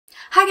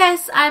Hi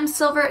guys, I'm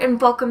Silver and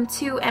welcome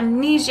to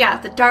Amnesia,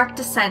 The Dark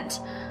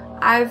Descent.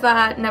 I've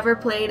never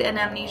played an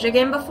Amnesia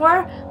game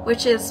before,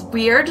 which is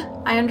weird,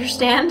 I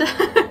understand.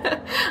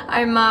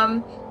 I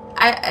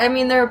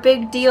mean they're a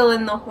big deal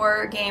in the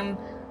horror game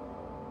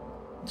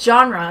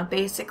genre,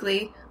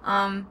 basically.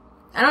 I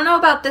don't know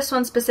about this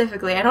one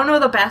specifically, I don't know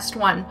the best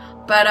one,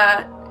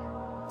 but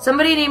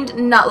somebody named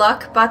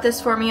Nutluck bought this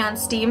for me on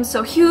Steam,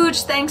 so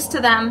huge thanks to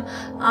them.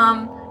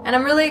 And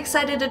I'm really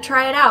excited to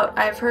try it out.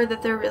 I've heard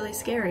that they're really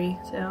scary,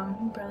 so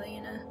I'm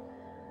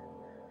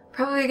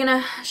probably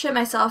gonna shit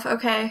myself.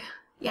 Okay,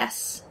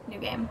 yes, new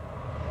game.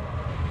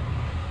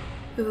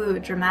 Ooh,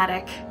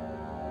 dramatic.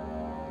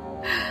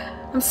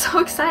 I'm so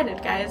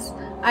excited, guys.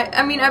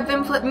 I mean, I've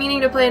been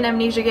meaning to play an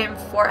Amnesia game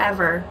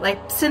forever,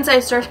 like since I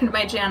started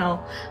my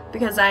channel,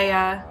 because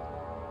I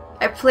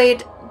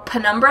played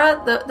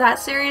Penumbra, that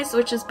series,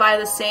 which is by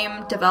the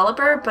same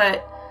developer,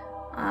 but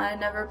I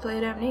never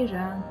played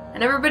Amnesia.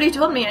 And everybody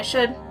told me I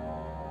should.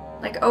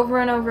 Like, over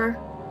and over.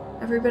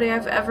 Everybody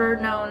I've ever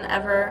known,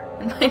 ever,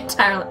 in my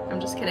entire life. I'm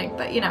just kidding,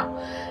 but you know,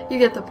 you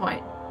get the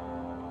point.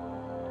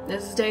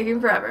 This is taking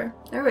forever.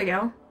 There we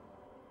go.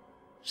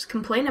 Just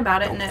complain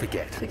about it and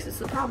it fixes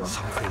the problem.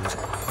 Some things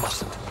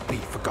mustn't be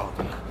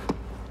forgotten.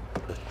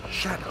 The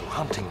shadow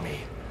hunting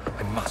me.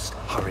 I must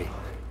hurry.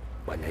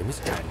 My name is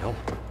Daniel.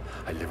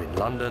 I live in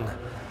London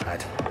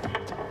at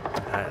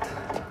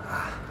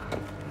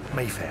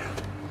Mayfair.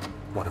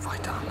 What have I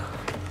done?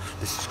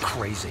 This is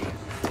crazy.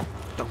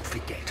 Don't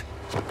forget.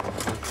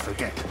 Don't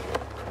forget.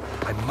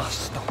 I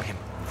must stop him.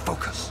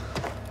 Focus.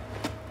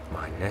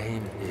 My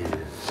name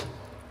is...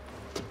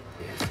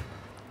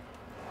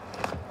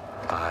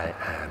 I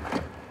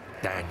am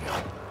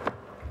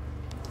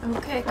Daniel.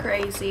 Okay,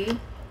 crazy.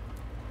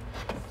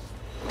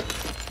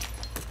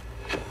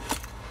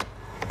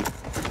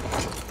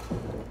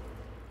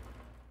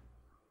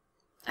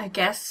 I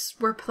guess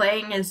we're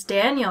playing as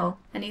Daniel,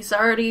 and he's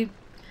already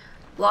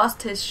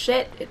lost his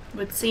shit, it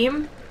would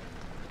seem.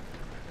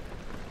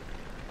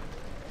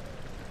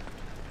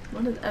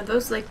 What are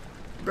those, like,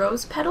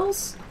 rose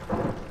petals?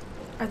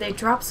 Are they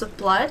drops of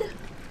blood?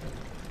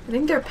 I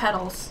think they're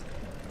petals.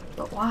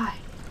 But why?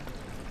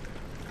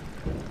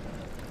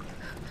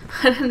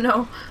 I didn't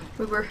know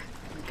we were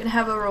gonna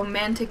have a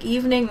romantic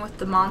evening with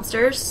the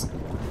monsters.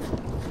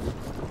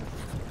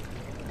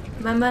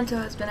 Memento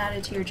has been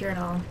added to your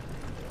journal.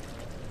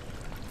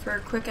 For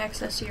quick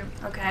access to your...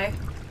 okay.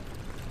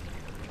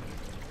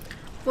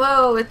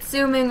 Whoa, it's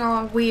zooming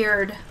all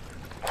weird.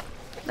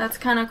 That's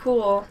kinda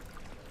cool.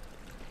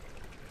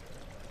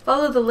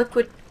 Follow the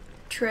liquid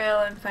trail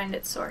and find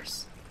its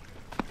source.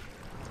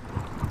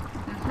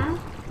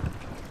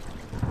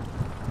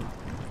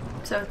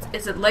 So,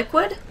 is it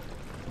liquid?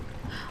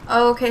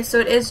 Oh, okay, so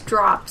it is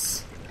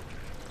drops.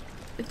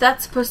 If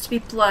that's supposed to be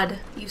blood,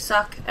 you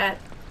suck at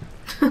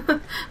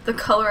the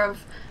color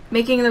of...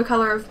 making the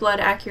color of blood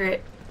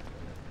accurate.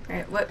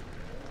 Alright, what?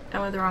 I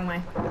went the wrong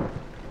way.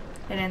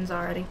 It ends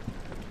already.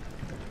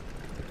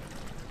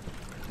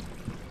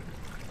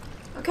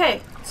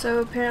 Okay, so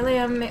apparently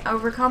I'm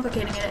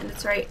overcomplicating it and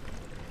it's right.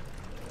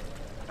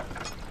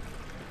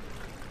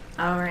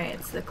 Alright,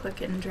 it's the click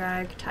and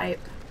drag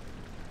type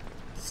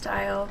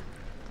style.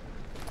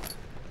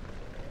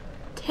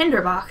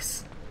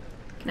 Tinderbox.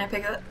 Can I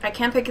pick it? I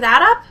can't pick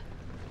that up?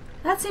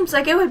 That seems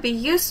like it would be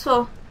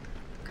useful.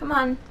 Come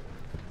on.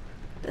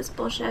 This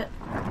bullshit.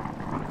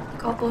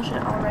 Call bullshit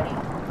already.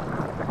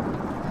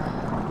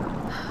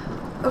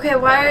 Okay,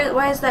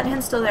 why is that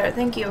hint still there?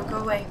 Thank you. Go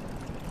away.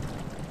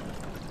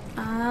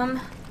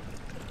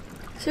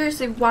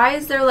 Seriously, why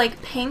is there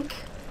like pink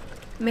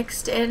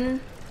mixed in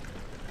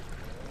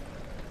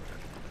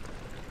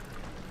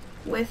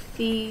with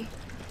the...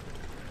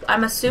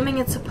 I'm assuming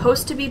it's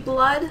supposed to be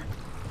blood?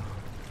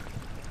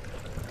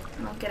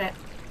 I don't get it.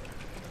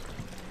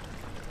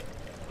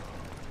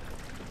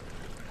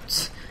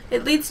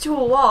 It leads to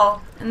a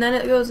wall, and then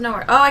it goes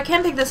nowhere. Oh, I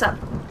can't pick this up.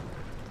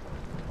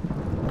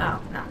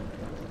 Oh, no.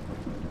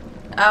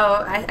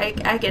 Oh, I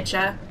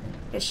getcha.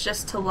 It's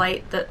just to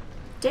light the...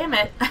 Damn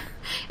it.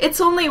 It's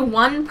only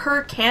one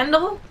per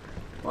candle?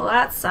 Well,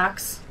 that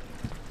sucks.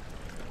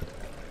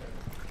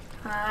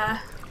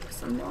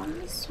 Guess I'm going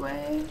this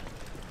way.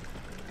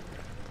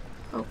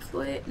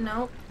 Hopefully...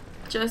 Nope.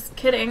 Just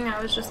kidding.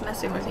 I was just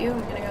messing with you.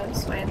 I'm gonna go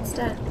this way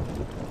instead.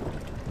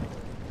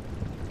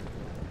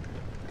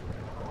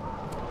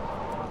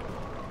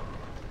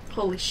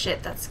 Holy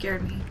shit, that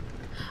scared me.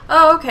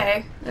 Oh,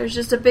 okay. There's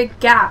just a big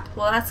gap.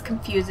 Well, that's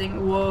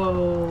confusing.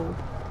 Whoa.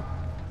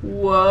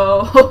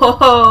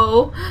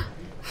 Whoa.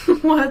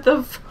 What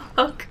the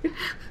fuck?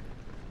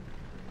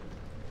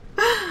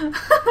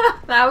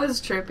 That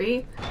was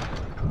trippy.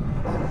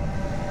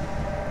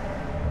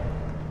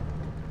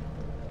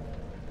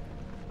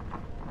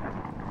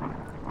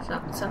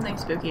 Something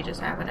spooky just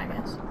happened, I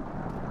guess.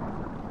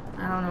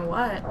 I don't know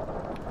what.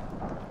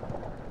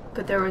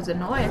 But there was a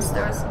noise.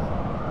 There was...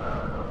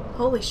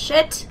 Holy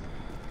shit!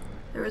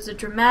 There was a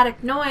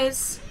dramatic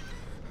noise.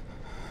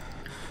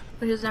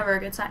 Which is never a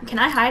good sign. Can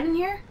I hide in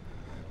here?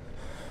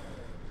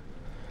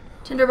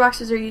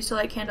 Tinderboxes are used to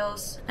light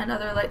candles and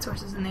other light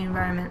sources in the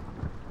environment.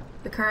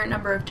 The current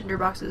number of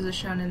tinderboxes is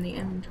shown in the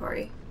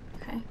inventory.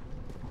 Okay.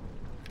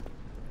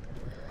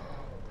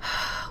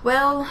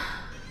 Well,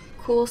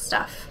 cool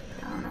stuff.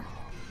 I don't know.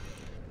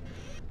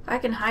 If I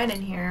can hide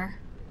in here...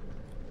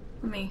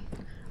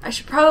 I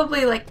should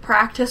probably, like,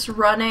 practice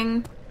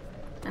running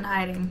and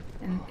hiding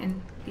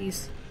in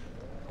these...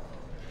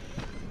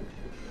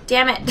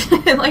 Damn it!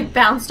 It, like,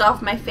 bounced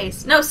off my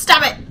face. No,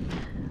 stop it!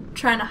 I'm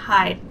trying to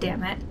hide,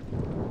 damn it.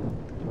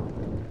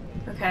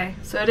 Okay,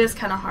 so it is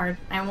kind of hard.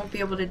 I won't be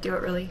able to do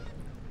it really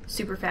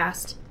super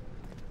fast.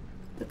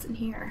 What's in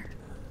here?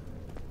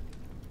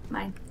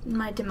 My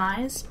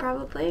demise,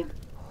 probably?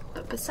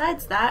 But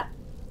besides that...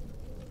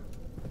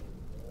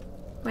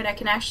 Wait, I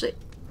can actually...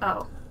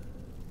 Oh.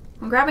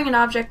 When grabbing an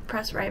object,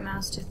 press right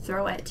mouse to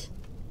throw it.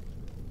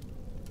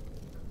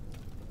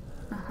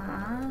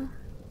 Uh-huh.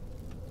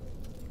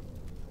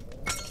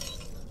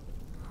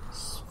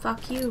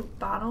 Fuck you,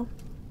 bottle.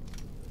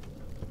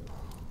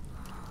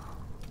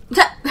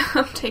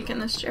 I'm taking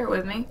this chair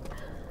with me.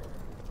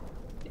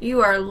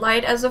 You are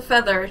light as a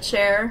feather,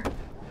 chair.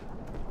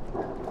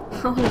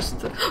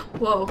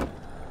 Whoa.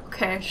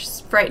 Okay, I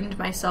just frightened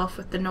myself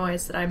with the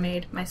noise that I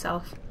made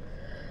myself.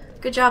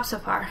 Good job so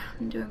far.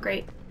 I'm doing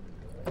great.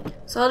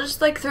 So I'll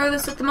just, like, throw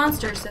this at the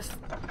monsters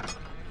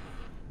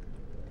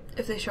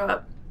if they show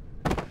up.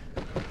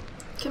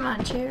 Come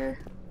on, chair.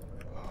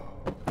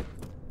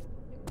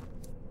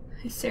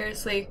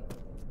 Seriously,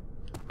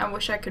 I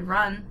wish I could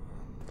run.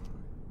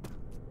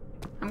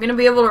 I'm gonna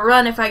be able to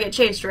run if I get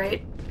chased,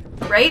 right?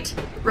 Right?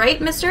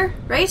 Right, mister?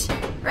 Right?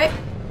 Right?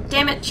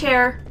 Damn it,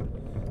 chair.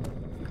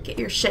 Get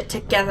your shit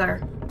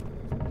together.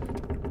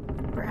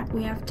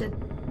 We have to...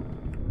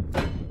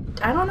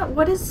 I don't know,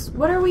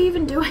 what are we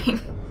even doing?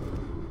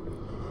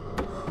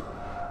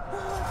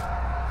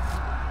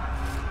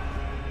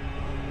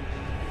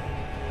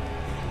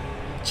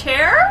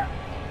 Chair?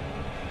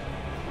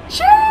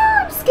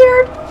 Chair! I'm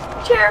scared!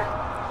 Chair!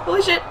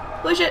 Holy shit!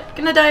 Holy shit!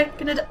 Gonna die!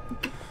 Gonna die!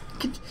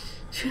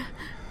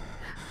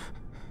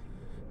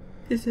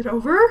 Is it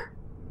over?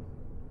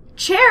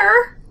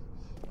 Chair?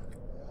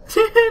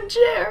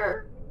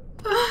 Chair!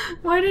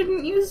 Why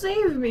didn't you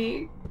save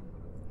me?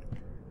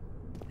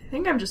 I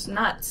think I'm just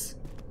nuts.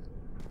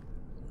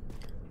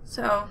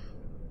 So,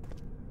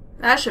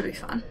 that should be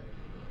fun.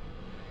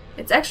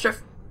 It's extra...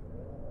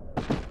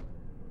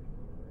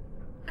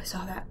 I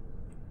saw that.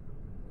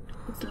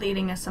 It's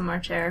leading us somewhere,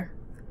 chair.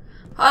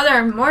 Oh, there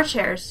are more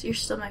chairs. You're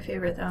still my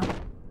favorite, though.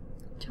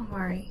 Don't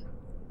worry.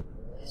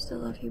 I still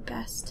love you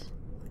best.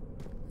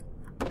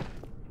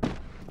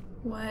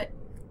 What?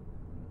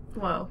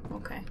 Whoa,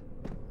 okay.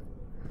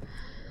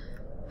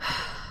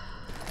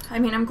 I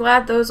mean, I'm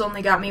glad those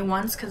only got me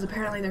once, because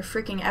apparently they're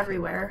freaking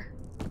everywhere.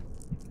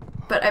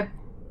 But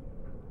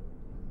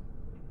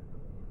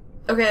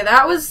okay,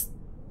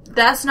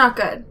 that's not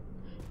good.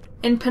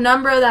 In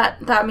Penumbra,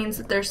 that means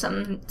that there's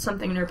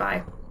something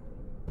nearby.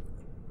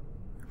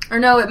 Or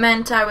no, it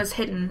meant I was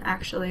hidden,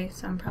 actually,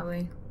 so I'm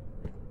probably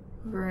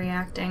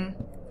overreacting.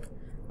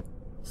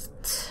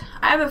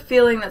 I have a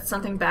feeling that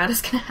something bad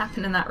is gonna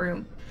happen in that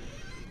room.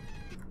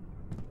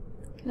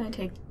 Can I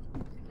take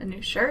a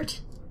new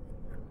shirt?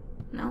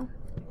 No?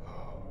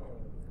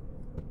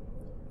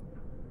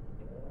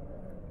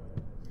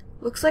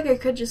 Looks like I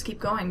could just keep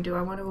going. Do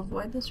I want to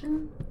avoid this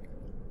room?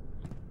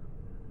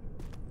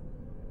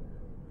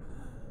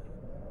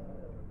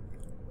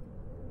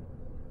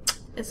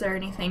 Is there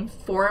anything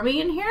for me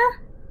in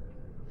here?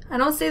 I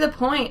don't see the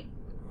point.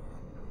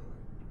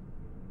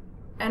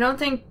 I don't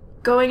think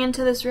going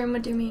into this room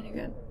would do me any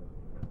good.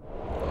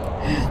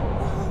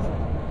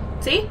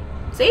 See?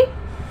 See?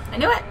 I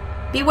knew it!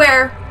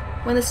 Beware!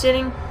 When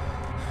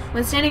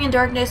standing in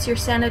darkness, your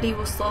sanity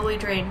will slowly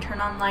drain.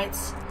 Turn on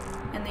lights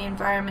in the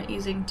environment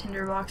using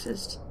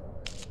tinderboxes.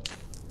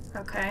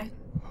 Okay.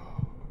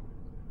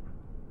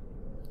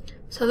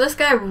 So this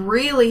guy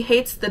really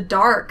hates the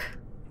dark.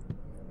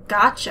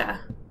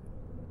 Gotcha.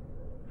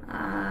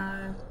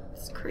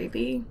 It's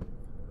creepy.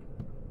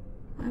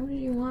 Why would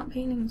you want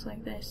paintings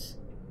like this?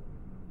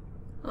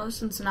 Well,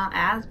 this one's not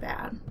as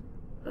bad,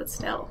 but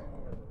still.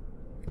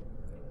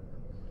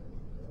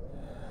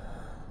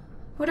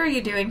 What are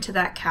you doing to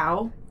that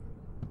cow?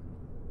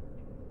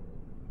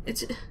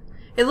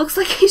 It looks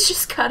like he's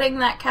just cutting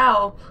that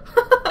cow.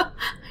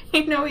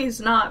 I know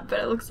he's not, but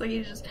it looks like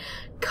he's just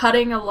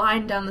cutting a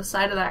line down the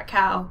side of that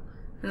cow.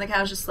 And the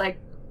cow's just like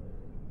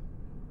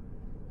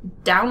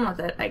down with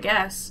it, I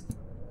guess.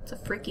 It's a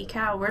freaky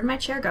cow. Where'd my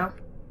chair go?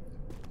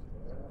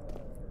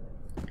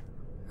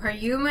 Are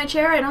you my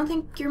chair? I don't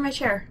think you're my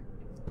chair.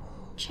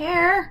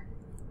 Chair?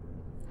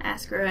 Ah,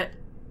 screw it.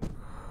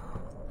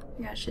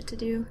 I got shit to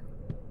do.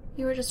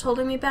 You were just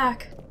holding me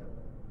back.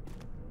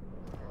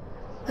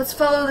 Let's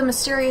follow the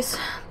mysterious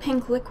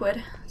pink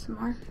liquid some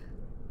more.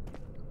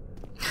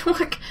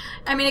 Look,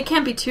 I mean, it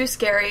can't be too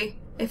scary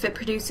if it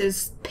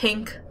produces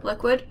pink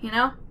liquid, you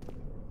know?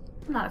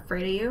 I'm not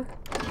afraid of you.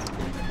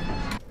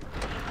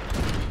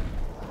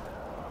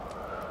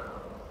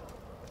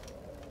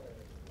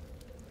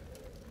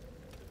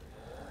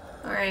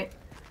 Alright.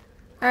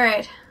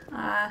 Alright.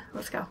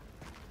 Let's go.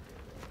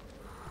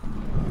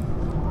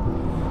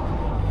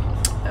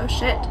 Oh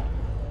shit.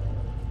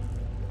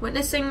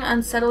 Witnessing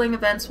unsettling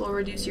events will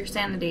reduce your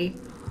sanity.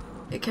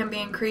 It can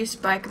be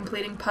increased by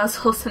completing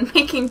puzzles and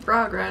making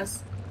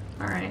progress.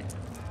 Alright.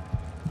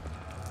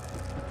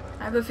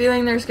 I have a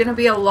feeling there's gonna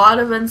be a lot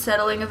of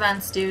unsettling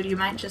events, dude. You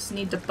might just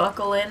need to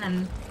buckle in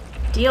and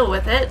deal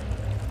with it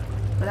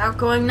without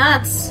going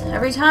nuts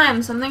every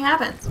time something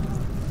happens.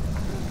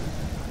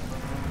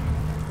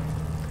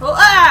 Oh,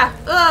 ah!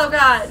 Oh,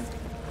 God!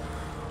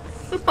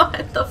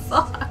 What the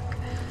fuck?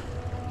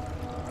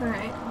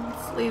 Alright,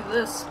 let's leave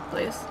this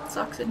place. It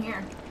sucks in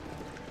here.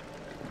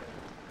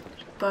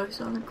 There's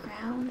bugs on the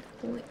ground.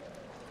 Holy...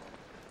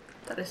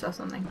 Thought I saw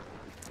something.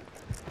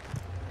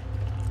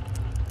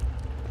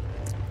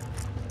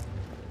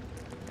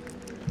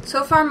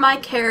 So far, my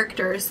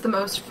character is the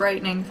most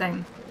frightening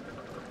thing.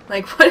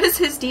 Like, what is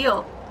his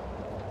deal?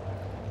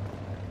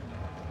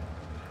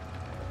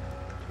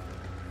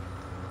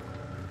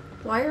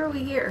 Why are we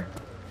here?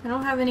 I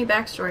don't have any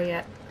backstory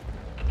yet.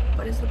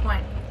 What is the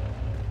point?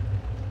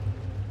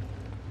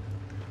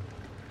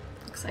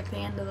 Looks like the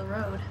end of the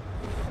road.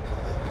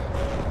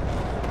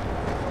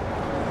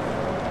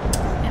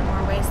 In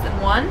more ways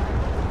than one?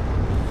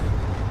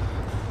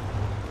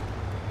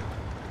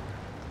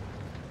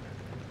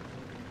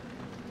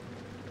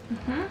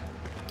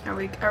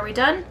 Are we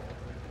done?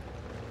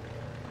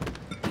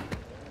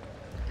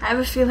 I have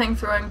a feeling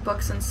throwing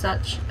books and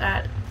such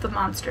at the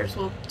monsters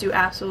will do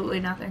absolutely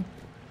nothing.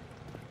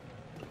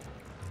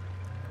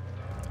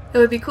 It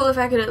would be cool if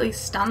I could at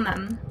least stun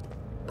them,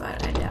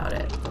 but I doubt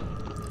it.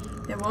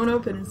 It won't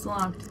open, it's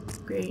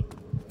locked. Great.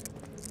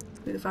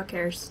 Who the fuck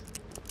cares?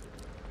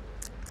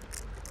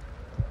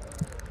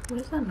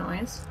 What is that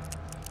noise?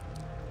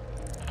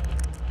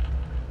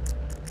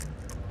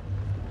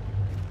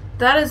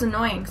 That is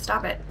annoying.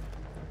 Stop it.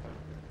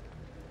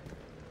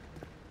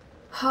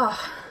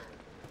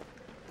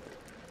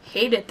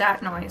 Hated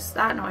that noise.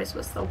 That noise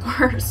was the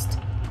worst.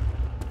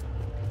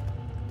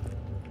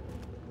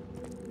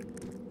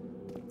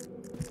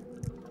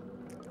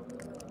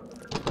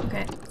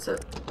 Okay, so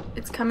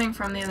it's coming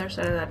from the other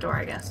side of that door,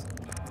 I guess.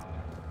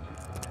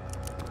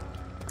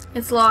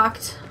 It's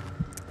locked.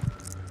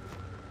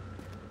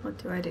 What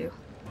do I do?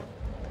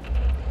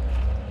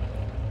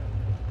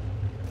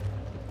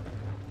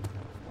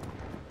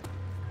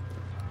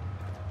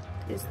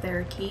 Is there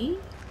a key?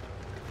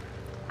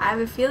 I have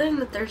a feeling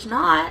that there's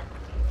not.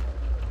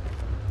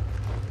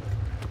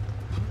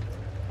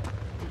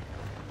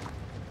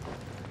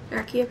 Is there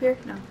a key up here?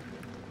 No.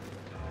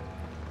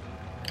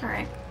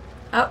 Alright.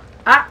 Oh,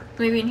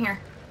 maybe in here.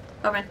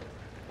 Open.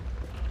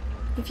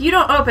 If you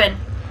don't open.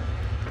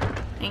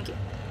 Thank you.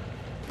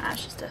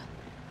 It's just a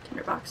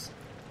tinderbox.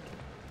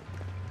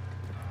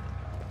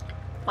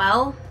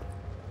 Well,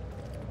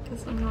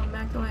 guess I'm going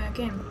back the way I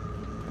came.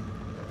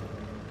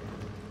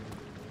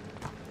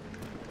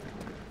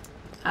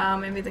 Oh,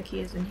 maybe the key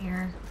is in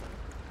here.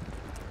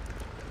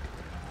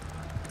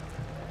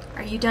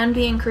 Are you done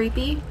being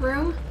creepy,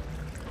 room?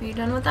 Are you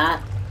done with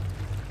that?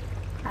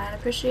 I'd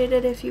appreciate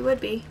it if you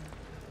would be.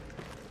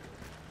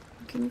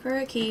 Looking for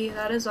a key,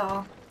 that is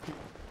all.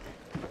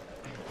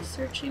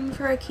 Searching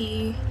for a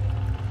key.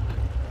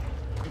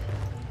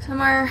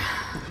 Somewhere.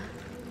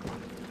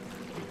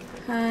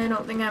 I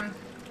don't think I'm...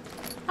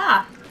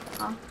 Ah!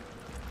 Well,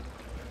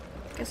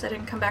 guess I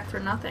didn't come back for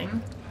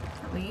nothing,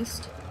 at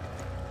least.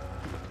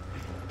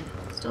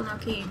 Still no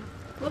key.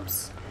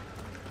 Whoops.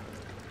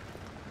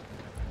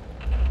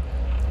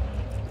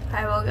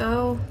 I will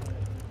go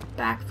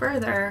back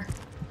further,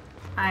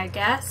 I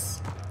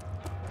guess.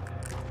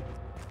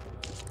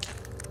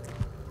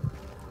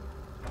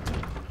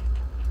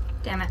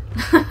 Damn it.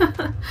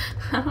 I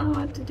don't know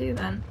what to do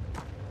then.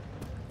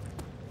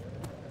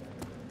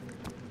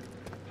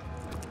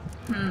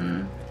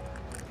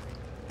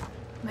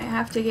 Might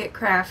have to get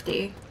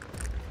crafty.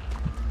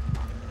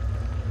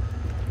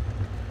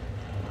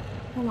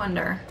 I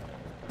wonder.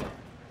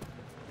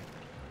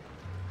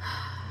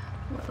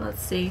 Well,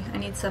 let's see. I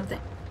need something.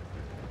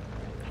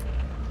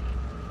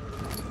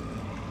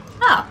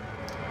 Ah!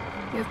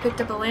 You have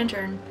picked up a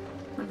lantern.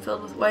 When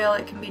filled with oil,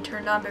 it can be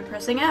turned on by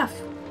pressing F.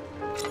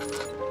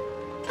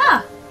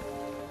 Ah!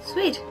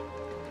 Sweet.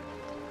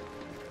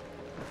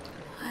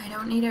 I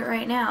don't need it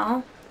right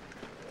now.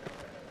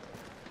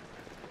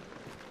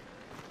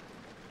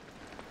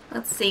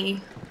 Let's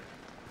see.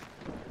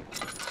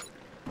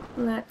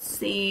 Let's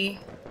see.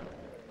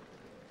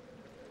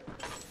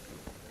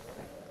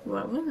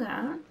 What was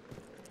that?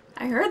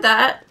 I heard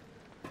that.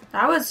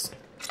 That was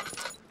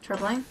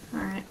troubling.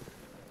 Alright.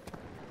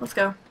 Let's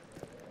go.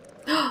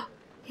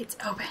 It's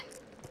open.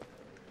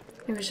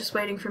 It was just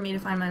waiting for me to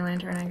find my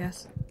lantern, I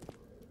guess.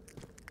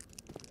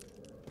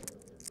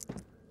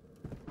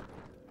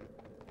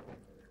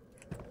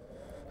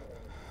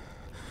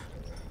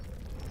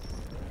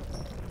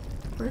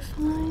 We're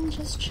fine,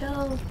 just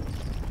chill.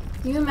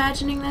 Are you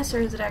imagining this, or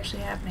is it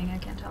actually happening? I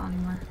can't tell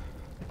anymore.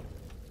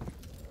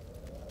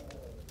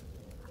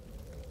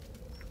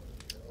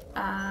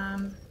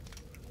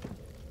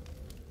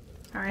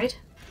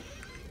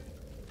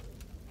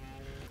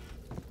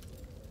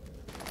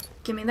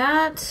 Give me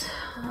that.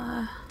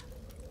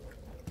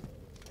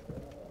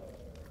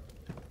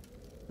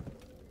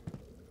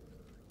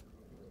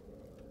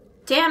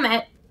 Damn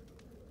it.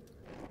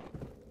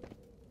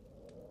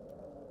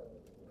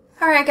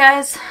 Alright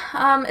guys,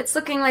 it's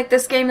looking like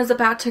this game is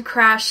about to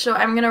crash, so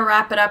I'm gonna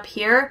wrap it up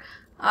here.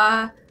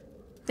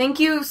 Thank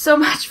you so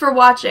much for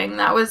watching.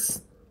 That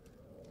was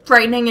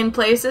frightening in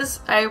places.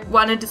 I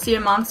wanted to see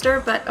a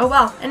monster, but oh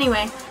well.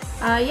 Anyway,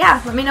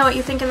 yeah, let me know what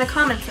you think in the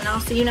comments, and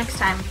I'll see you next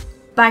time.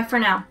 Bye for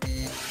now.